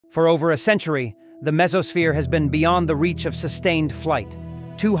For over a century, the mesosphere has been beyond the reach of sustained flight.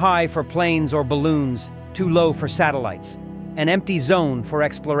 Too high for planes or balloons, too low for satellites. An empty zone for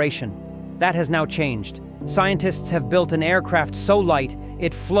exploration. That has now changed. Scientists have built an aircraft so light,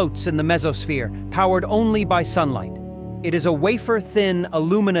 it floats in the mesosphere, powered only by sunlight. It is a wafer-thin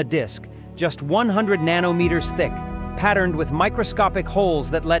alumina disk, just 100 nanometers thick, patterned with microscopic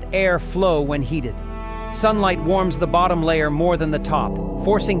holes that let air flow when heated. Sunlight warms the bottom layer more than the top,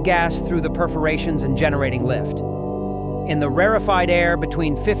 forcing gas through the perforations and generating lift. In the rarefied air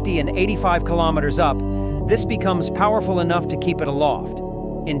between 50 and 85 kilometers up, this becomes powerful enough to keep it aloft.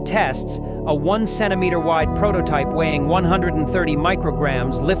 In tests, a 1 centimeter wide prototype weighing 130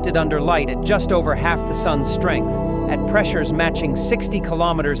 micrograms lifted under light at just over half the sun's strength, at pressures matching 60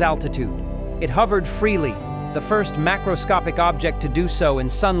 kilometers altitude. It hovered freely, the first macroscopic object to do so in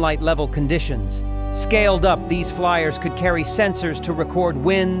sunlight-level conditions. Scaled up, these flyers could carry sensors to record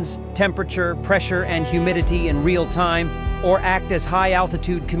winds, temperature, pressure, and humidity in real time, or act as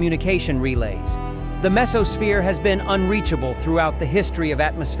high-altitude communication relays. The mesosphere has been unreachable throughout the history of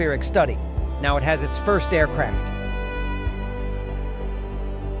atmospheric study. Now it has its first aircraft.